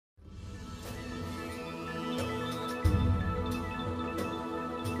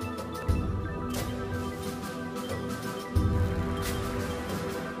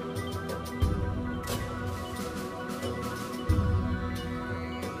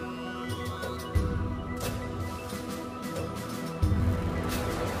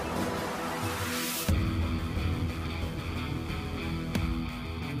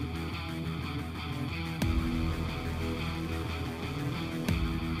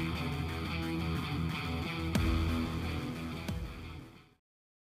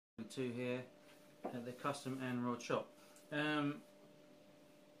to here at the Custom and Rod Shop.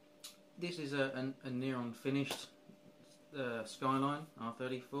 This is a neon finished Skyline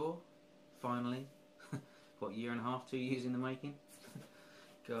R34. Finally, what, year and a half, 2 years in the making?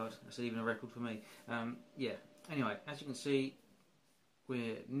 God, that's even a record for me. Yeah. Anyway, as you can see,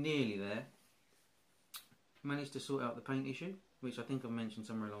 we're nearly there. Managed to sort out the paint issue, which I think I've mentioned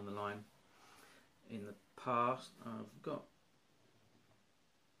somewhere along the line in the past. I've got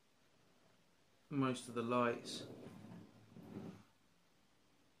most of the lights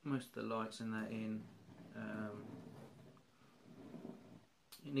in that in.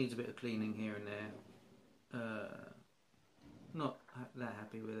 It needs a bit of cleaning here and there. Not that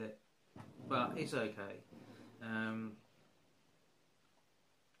happy with it, but it's okay.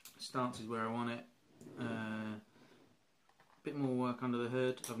 Stance is where I want it. Bit more work under the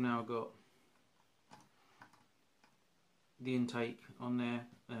hood. I've now got the intake on there,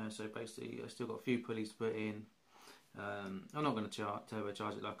 so basically I've still got a few pulleys to put in. I'm not going to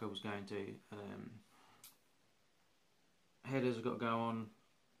turbocharge it like I was going to. Headers have got to go on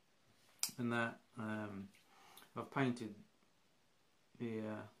and that. I've painted the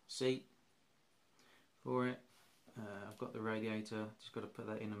seat for it. I've got the radiator, just got to put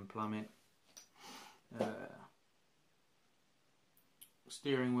that in and plumb it.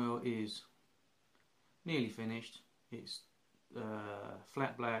 Steering wheel is nearly finished. It's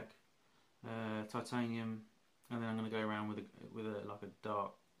flat black, titanium, and then I'm going to go around with a like a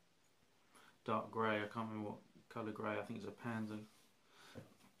dark grey. I can't remember what colour grey. I think it's a Panzer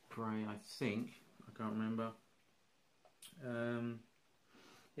grey. I think, I can't remember.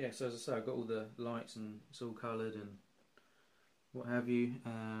 Yeah, so as I say, I've got all the lights and it's all coloured and what have you.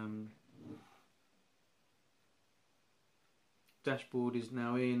 Dashboard is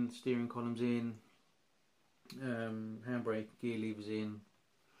now in, steering column's in, handbrake, gear levers in,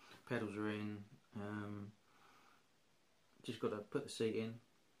 pedals are in. Just got to put the seat in,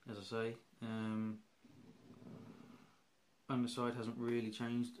 as I say. Underside hasn't really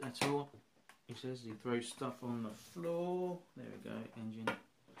changed at all. He says he throws stuff on the floor. There we go, engine.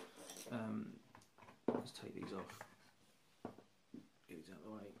 Let's take these off. Get these out of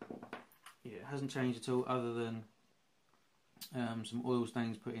the way. Yeah, it hasn't changed at all, other than some oil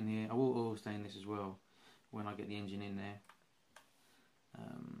stains put in here. I will oil stain this as well when I get the engine in there.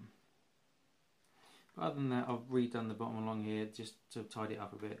 But other than that, I've redone the bottom along here just to tidy it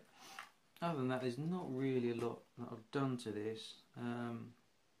up a bit. Other than that, there's not really a lot that I've done to this.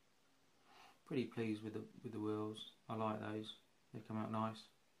 Pretty pleased with the wheels. I like those. They come out nice.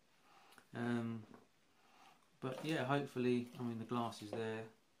 But yeah, hopefully, I mean, the glass is there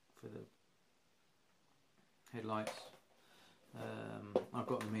for the headlights. I've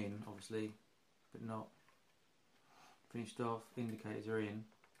got them in, obviously, but not finished off. Indicators are in.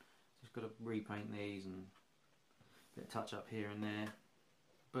 Just got to repaint these and a bit of touch up here and there.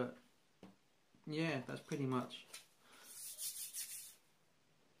 But yeah, that's pretty much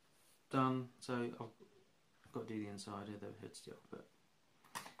done. So I've got to do the inside of the hood still, but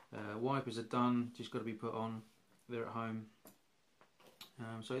wipers are done. Just got to be put on. They're at home.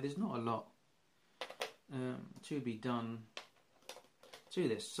 So there's not a lot to be done to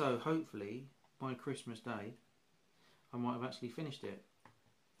this. So hopefully by Christmas Day I might have actually finished it.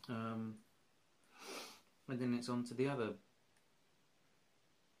 And then it's on to the other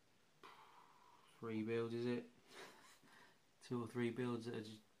 3 builds, is it? 2 or 3 builds that are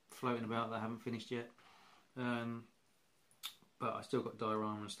just floating about that I haven't finished yet. But I still got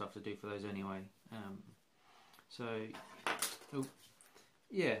diorama and stuff to do for those anyway.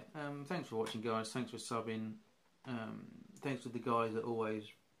 Yeah, thanks for watching, guys. Thanks for subbing. Thanks to the guys that always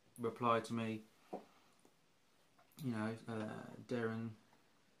reply to me. You know, Darren,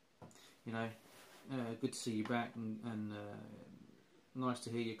 you know, good to see you back, and nice to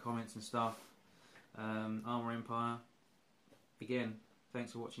hear your comments and stuff. Armour Empire, again,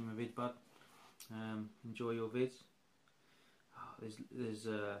 thanks for watching my vid, bud. Enjoy your vids. Oh, there's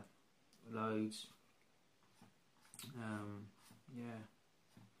loads. Yeah.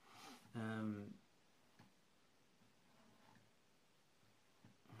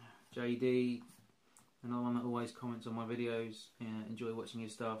 JD, another one that always comments on my videos. Enjoy watching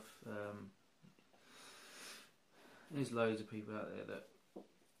his stuff. There's loads of people out there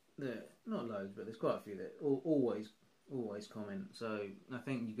that not loads, but there's quite a few that always comment. So I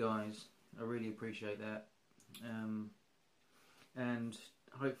thank you guys. I really appreciate that. And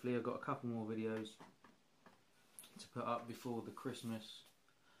hopefully I've got a couple more videos to put up before the Christmas.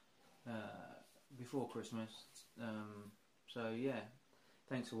 So yeah,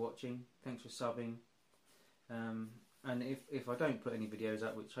 thanks for watching. Thanks for subbing. And if I don't put any videos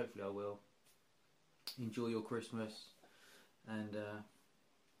up, which hopefully I will, enjoy your Christmas, and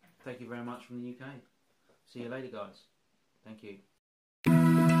thank you very much from the UK. See you later, guys. Thank you.